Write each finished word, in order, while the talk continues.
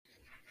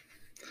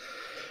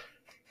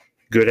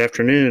Good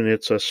afternoon.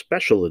 It's a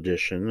special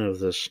edition of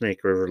the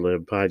Snake River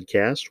Lib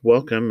podcast.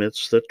 Welcome.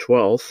 It's the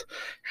 12th.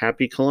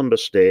 Happy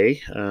Columbus Day.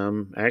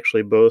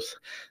 Actually, both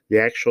the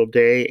actual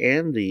day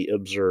and the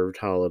observed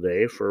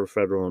holiday for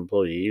federal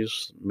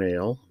employees,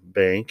 mail,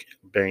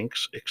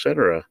 banks,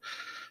 etc.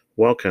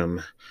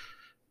 Welcome.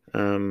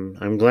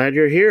 I'm glad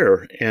you're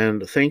here.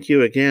 And thank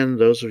you again,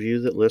 those of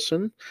you that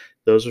listen,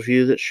 those of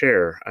you that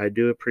share. I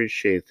do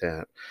appreciate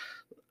that.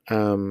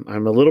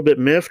 I'm a little bit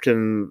miffed,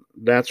 and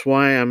that's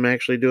why I'm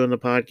actually doing the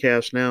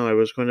podcast now. I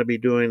was going to be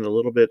doing a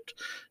little bit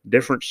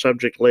different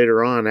subject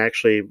later on,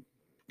 actually,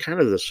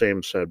 kind of the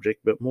same subject,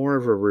 but more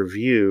of a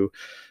review,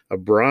 a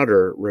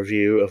broader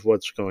review of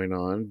what's going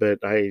on. But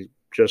I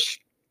just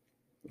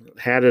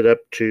had it up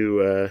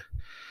to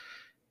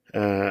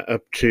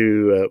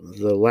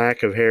the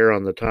lack of hair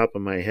on the top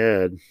of my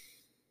head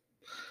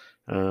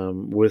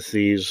with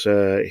these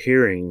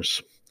hearings.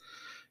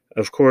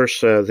 Of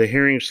course, the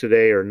hearings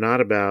today are not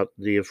about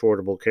the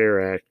Affordable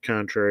Care Act,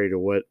 contrary to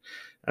what,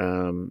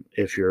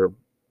 if you're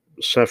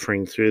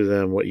suffering through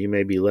them, what you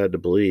may be led to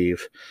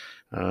believe.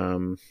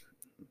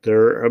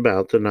 They're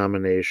about the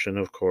nomination,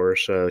 of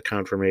course,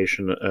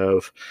 confirmation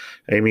of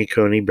Amy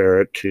Coney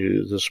Barrett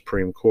to the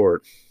Supreme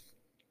Court.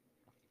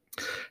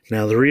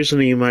 Now, the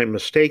reason you might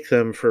mistake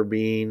them for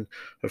being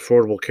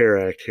Affordable Care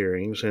Act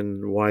hearings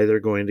and why they're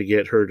going to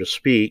get her to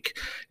speak,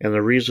 and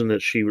the reason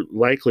that she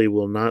likely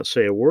will not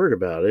say a word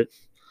about it,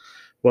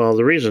 well,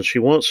 the reason she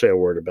won't say a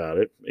word about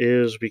it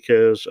is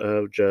because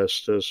of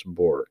Justice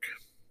Bork.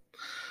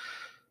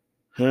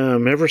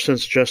 Ever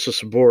since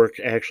Justice Bork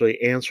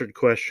actually answered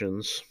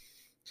questions,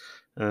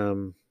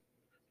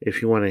 if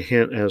you want a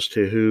hint as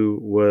to who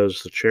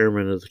was the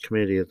chairman of the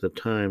committee at the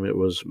time, it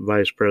was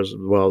Vice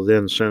President, well,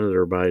 then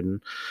Senator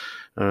Biden.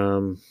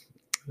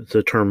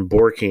 The term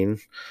borking,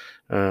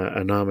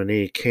 a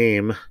nominee,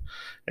 came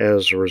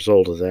as a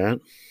result of that.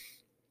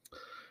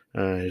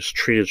 He's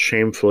treated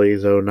shamefully,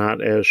 though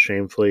not as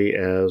shamefully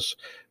as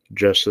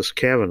Justice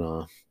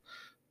Kavanaugh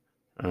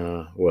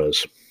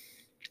was.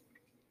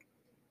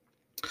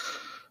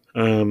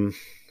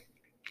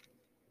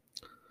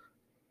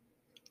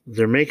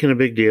 They're making a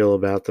big deal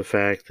about the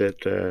fact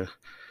that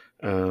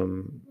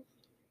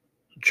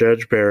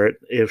Judge Barrett,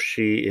 if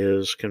she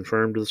is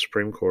confirmed to the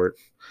Supreme Court,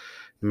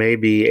 may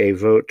be a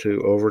vote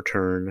to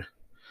overturn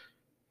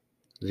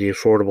the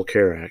Affordable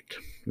Care Act.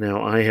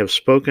 Now, I have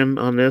spoken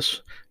on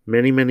this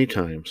many, many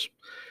times,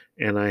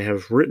 and I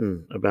have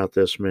written about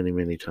this many,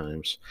 many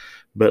times.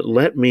 But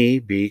let me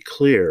be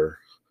clear.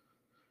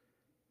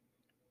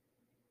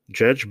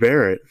 Judge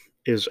Barrett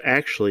is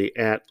actually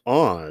at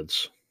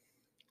odds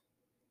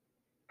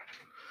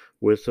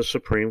with the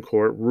Supreme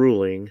Court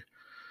ruling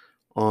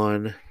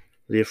on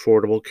the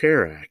Affordable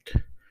Care Act.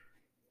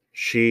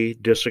 She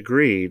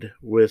disagreed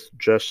with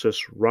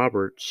Justice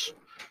Roberts'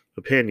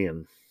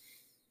 opinion.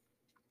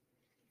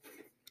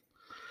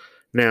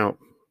 Now,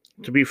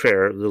 to be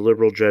fair, the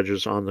liberal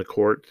judges on the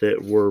court that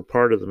were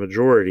part of the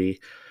majority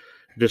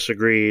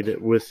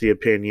disagreed with the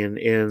opinion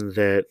in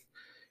that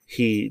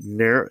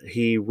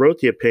he wrote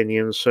the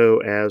opinion so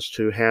as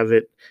to have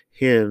it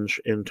hinge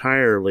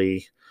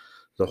entirely,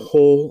 the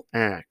whole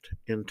act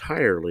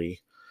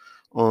entirely,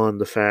 on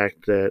the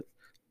fact that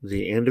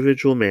the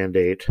individual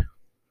mandate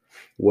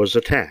was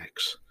a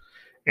tax.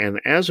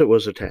 And as it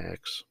was a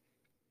tax,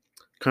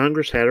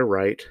 Congress had a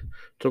right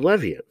to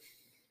levy it.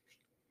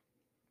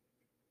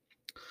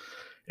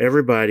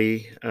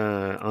 Everybody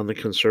on the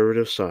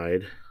conservative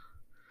side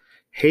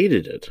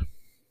hated it,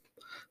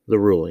 the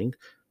ruling,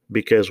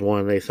 because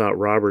one, they thought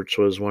Roberts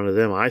was one of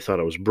them. I thought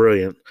it was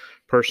brilliant,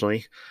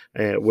 personally,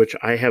 which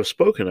I have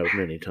spoken of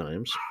many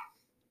times.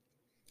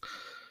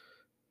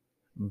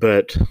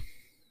 But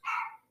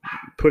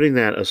putting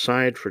that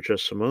aside for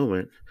just a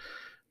moment,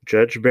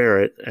 Judge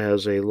Barrett,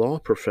 as a law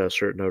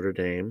professor at Notre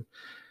Dame,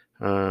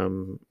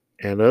 and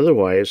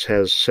otherwise,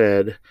 has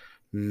said,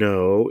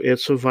 no,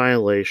 it's a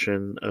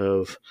violation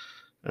of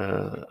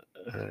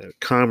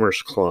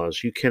Commerce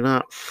Clause. You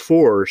cannot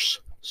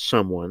force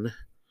someone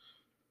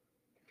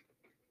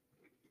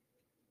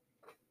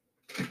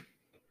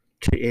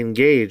to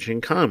engage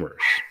in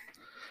commerce.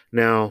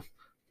 Now,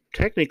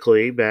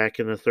 technically, back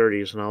in the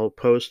 30s, and I'll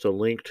post a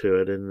link to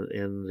it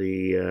in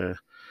the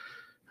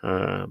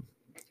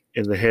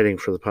heading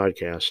for the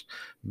podcast,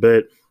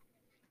 but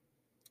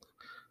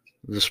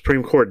the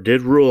Supreme Court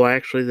did rule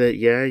actually that,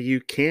 yeah,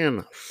 you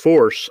can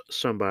force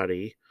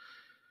somebody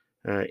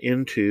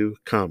into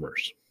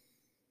commerce.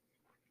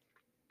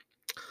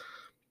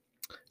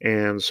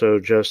 And so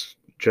just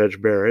Judge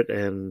Barrett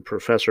and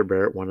Professor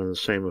Barrett, one and the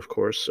same, of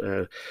course,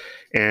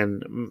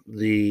 and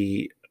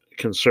the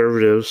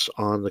conservatives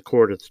on the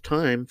court at the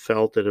time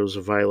felt that it was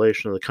a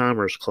violation of the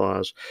Commerce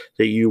Clause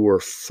that you were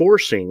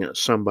forcing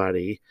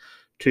somebody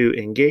to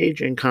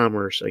engage in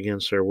commerce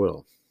against their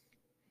will.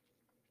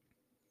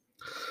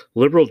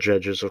 Liberal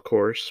judges, of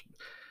course,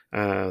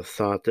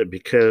 thought that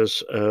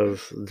because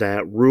of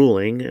that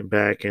ruling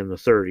back in the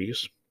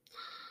 30s,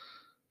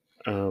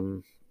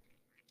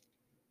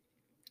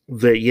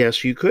 that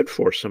yes, you could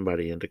force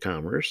somebody into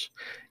commerce,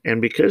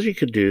 and because you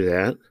could do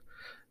that,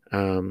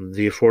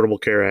 The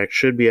Affordable Care Act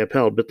should be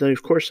upheld. But then,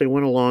 of course, they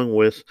went along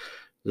with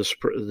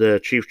the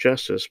Chief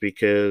Justice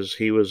because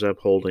he was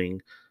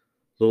upholding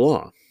the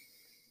law.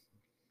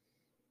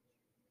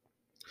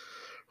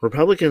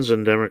 Republicans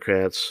and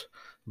Democrats,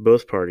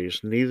 both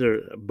parties,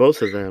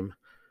 both of them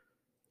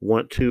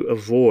want to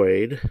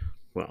avoid,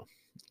 well,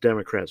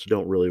 Democrats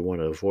don't really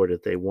want to avoid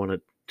it. They want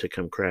it to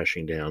come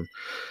crashing down.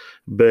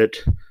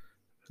 But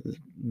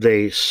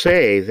they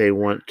say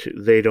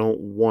they don't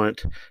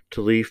want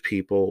to leave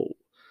people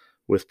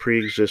with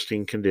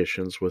pre-existing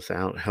conditions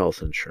without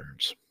health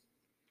insurance.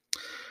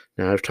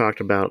 Now, I've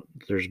talked about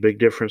there's a big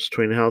difference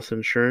between health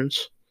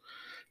insurance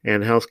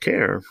and health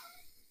care.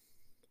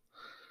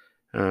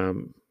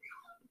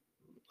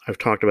 I've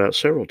talked about it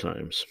several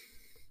times.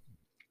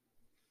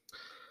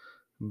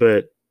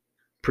 But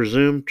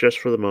presume just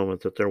for the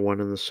moment that they're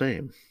one and the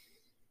same.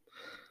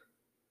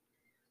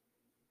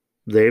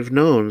 They've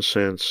known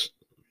since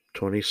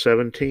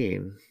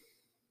 2017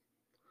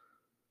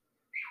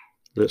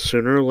 that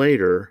sooner or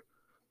later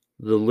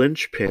the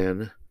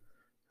linchpin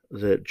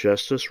that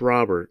Justice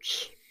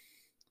Roberts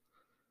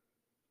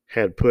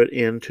had put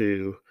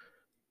into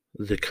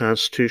the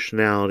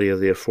constitutionality of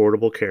the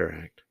Affordable Care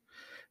Act,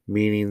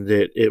 meaning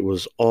that it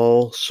was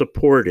all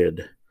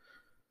supported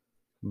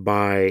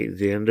by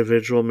the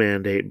individual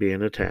mandate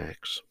being a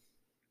tax.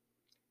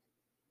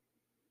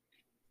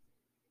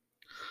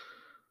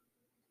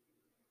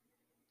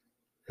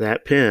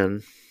 That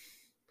pin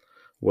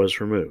was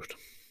removed.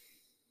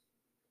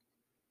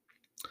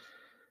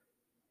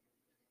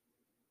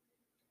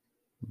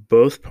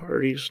 Both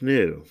parties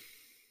knew.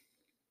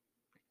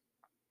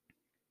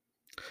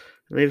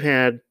 And they've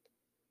had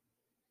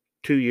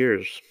 2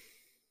 years,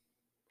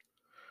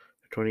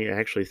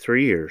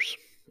 3 years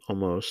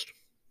almost,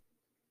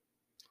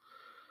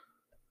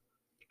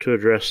 to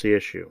address the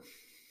issue.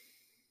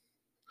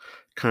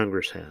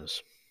 Congress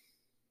has.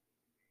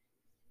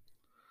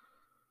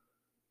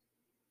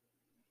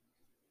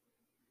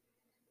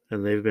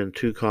 And they've been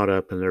too caught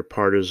up in their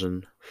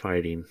partisan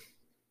fighting.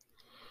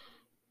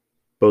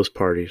 Both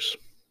parties.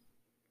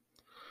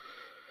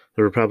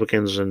 The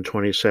Republicans in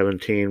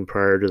 2017,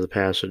 prior to the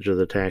passage of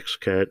the Tax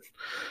Cut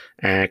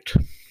Act,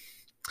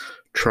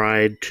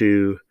 tried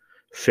to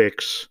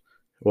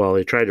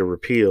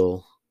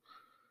repeal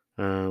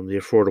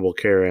the Affordable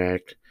Care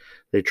Act.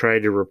 They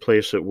tried to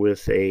replace it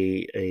with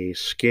a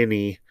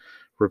skinny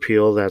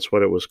repeal. That's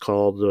what it was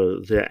called.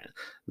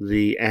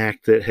 The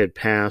act that had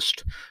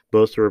passed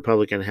both the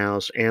Republican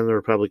House and the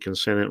Republican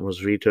Senate and was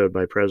vetoed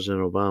by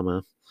President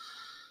Obama.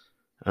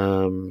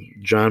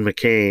 John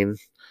McCain,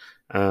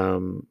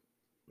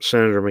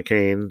 Senator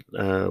McCain,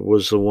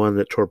 was the one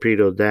that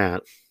torpedoed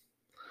that.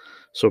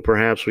 So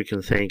perhaps we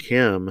can thank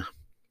him,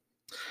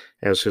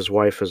 as his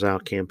wife is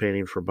out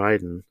campaigning for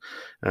Biden.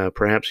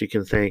 Perhaps you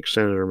can thank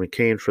Senator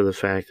McCain for the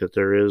fact that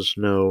there is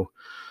no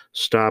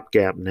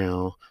stopgap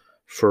now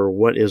for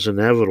what is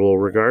inevitable,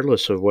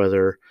 regardless of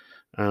whether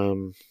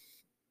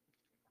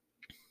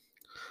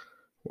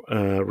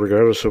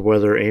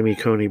Amy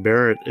Coney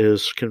Barrett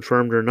is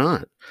confirmed or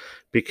not.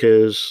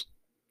 Because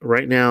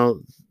right now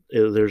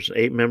there's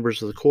 8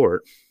 members of the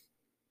court.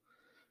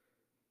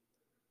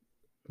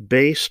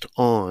 Based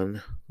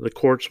on the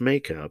court's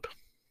makeup,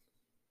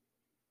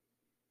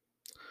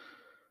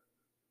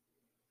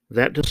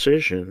 that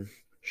decision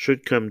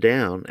should come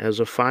down as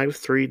a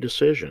 5-3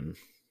 decision,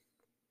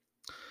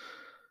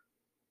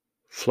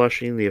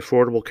 flushing the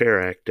Affordable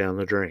Care Act down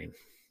the drain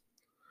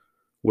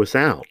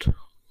without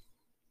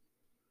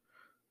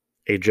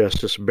a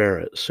Justice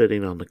Barrett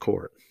sitting on the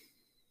court.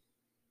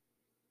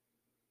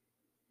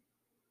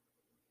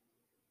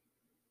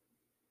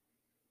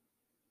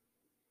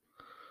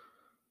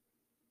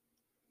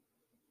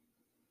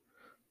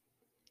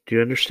 Do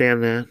you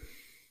understand that?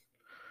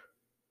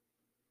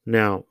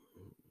 Now,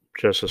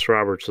 Justice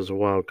Roberts is a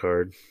wild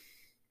card.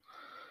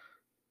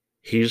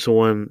 He's the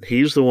one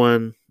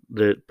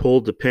that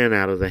pulled the pin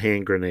out of the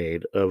hand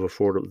grenade of the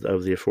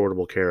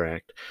Affordable Care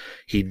Act.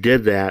 He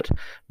did that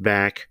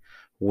back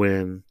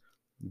when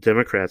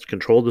Democrats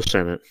controlled the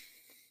Senate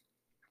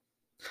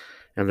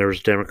and there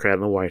was a Democrat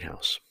in the White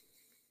House.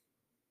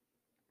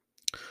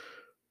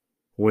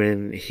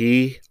 When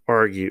he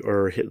argued,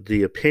 or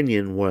the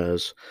opinion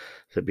was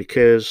that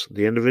because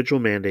the individual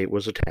mandate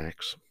was a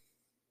tax,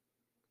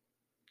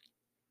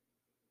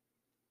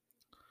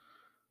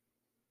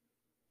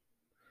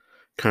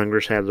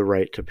 Congress had the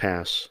right to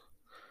pass,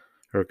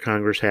 or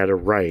Congress had a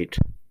right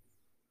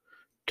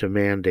to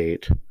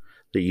mandate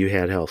that you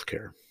had health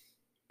care.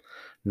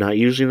 Not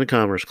using the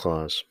Commerce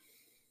Clause,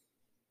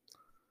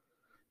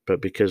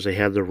 but because they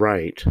had the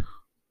right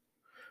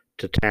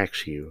to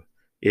tax you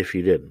if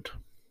you didn't.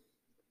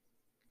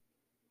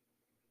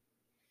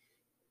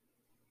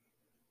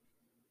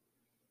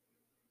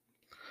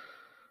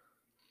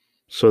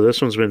 So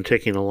this one's been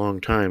taking a long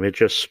time. It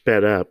just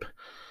sped up.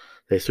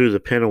 They threw the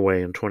pin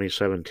away in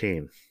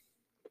 2017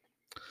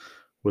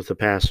 with the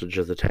passage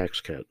of the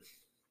tax cut.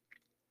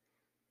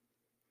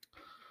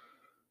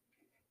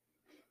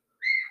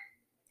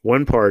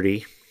 One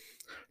party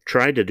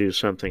tried to do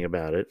something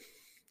about it.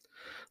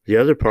 The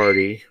other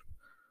party,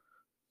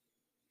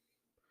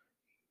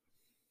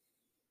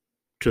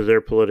 to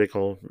their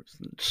political,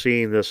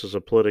 seeing this as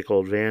a political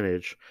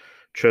advantage,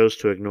 chose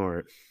to ignore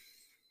it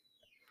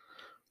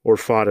or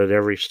fought it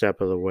every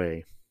step of the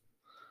way,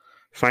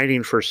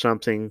 fighting for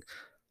something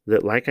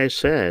that, like I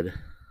said,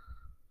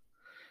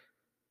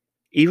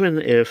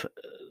 even if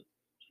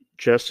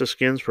Justice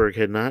Ginsburg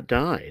had not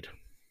died,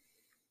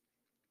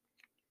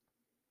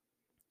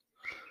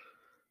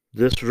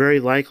 this very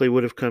likely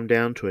would have come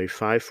down to a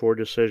 5-4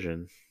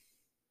 decision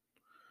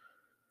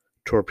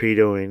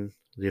torpedoing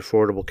the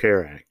Affordable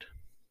Care Act.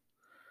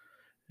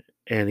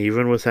 And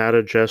even without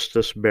a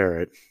Justice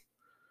Barrett,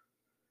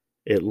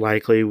 it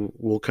likely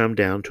will come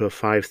down to a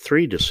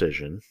 5-3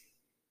 decision,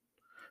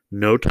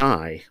 no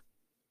tie.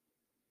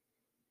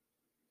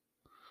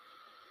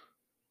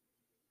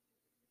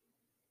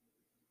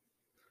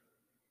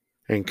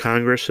 And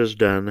Congress has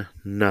done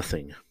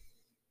nothing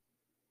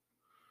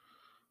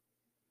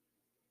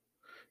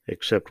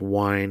except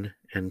whine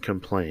and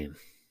complain.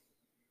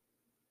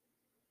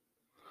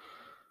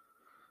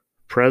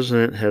 The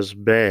President has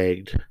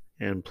begged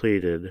and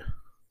pleaded.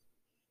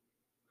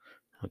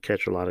 I'll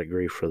catch a lot of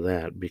grief for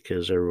that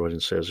because everyone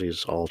says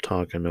he's all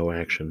talk and no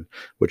action,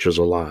 which is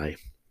a lie.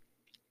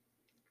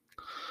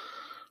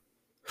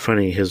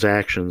 Funny, his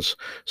actions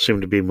seem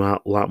to be a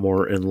lot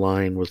more in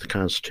line with the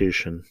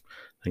Constitution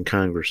than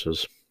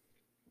Congress's.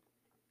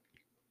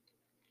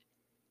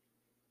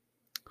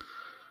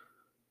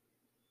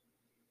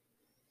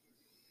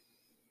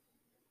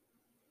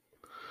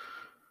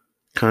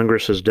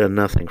 Congress has done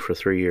nothing for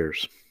 3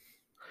 years.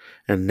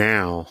 And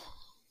now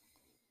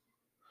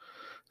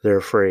they're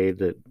afraid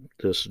that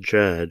this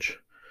judge,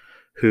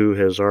 who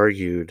has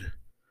argued,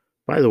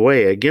 by the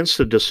way, against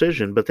the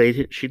decision, but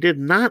she did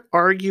not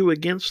argue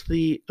against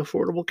the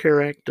Affordable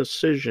Care Act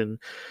decision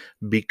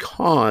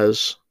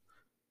because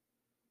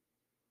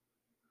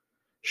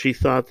she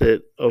thought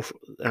that,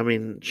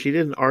 she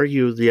didn't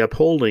argue the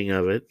upholding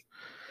of it.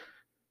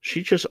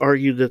 She just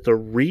argued that the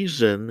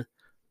reason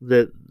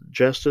that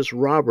Justice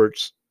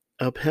Roberts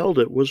upheld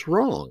it was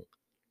wrong.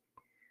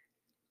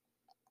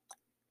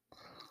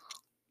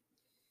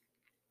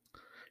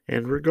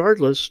 And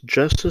regardless,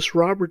 Justice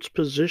Roberts'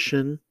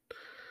 position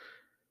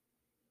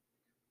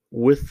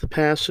with the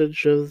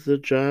passage of the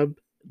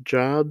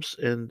Jobs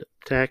and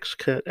Tax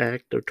Cut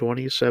Act of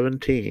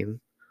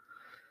 2017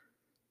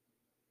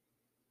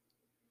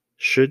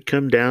 should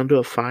come down to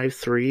a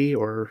 5-3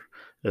 or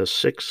a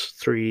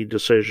 6-3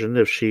 decision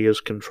if she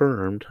is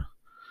confirmed.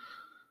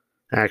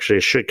 Actually,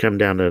 it should come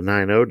down to a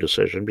 9-0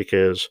 decision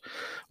because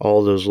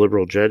all those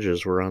liberal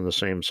judges were on the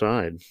same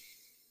side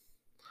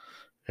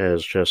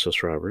as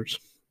Justice Roberts.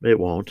 It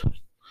won't.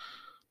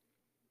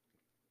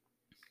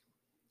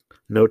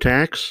 No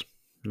tax,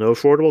 no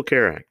Affordable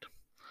Care Act.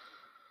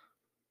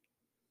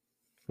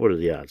 What are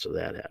the odds of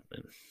that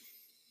happening?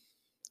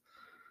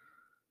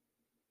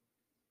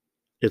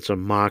 It's a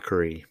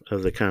mockery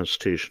of the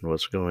Constitution,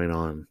 what's going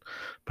on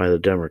by the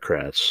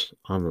Democrats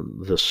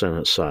on the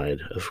Senate side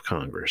of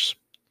Congress.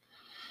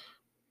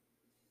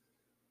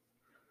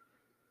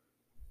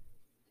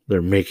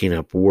 They're making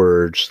up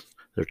words.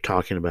 They're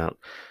talking about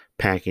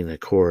packing the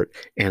court,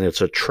 and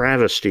it's a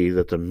travesty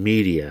that the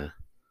media,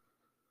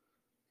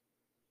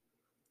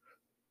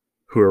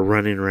 who are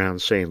running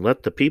around saying,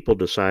 let the people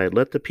decide,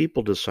 let the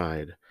people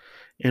decide.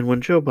 And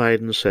when Joe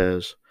Biden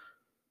says,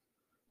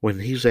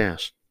 when he's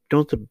asked,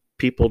 don't the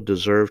people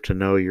deserve to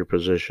know your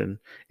position?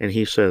 And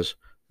he says,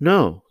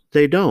 no,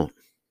 they don't.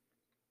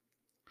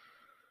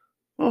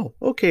 Oh,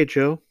 okay,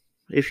 Joe,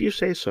 if you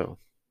say so.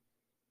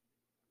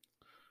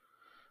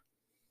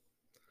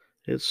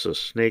 It's a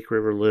Snake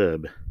River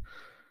Lib,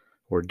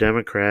 where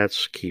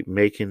Democrats keep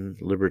making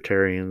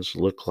libertarians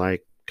look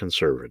like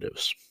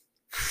conservatives.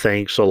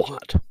 Thanks a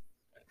lot.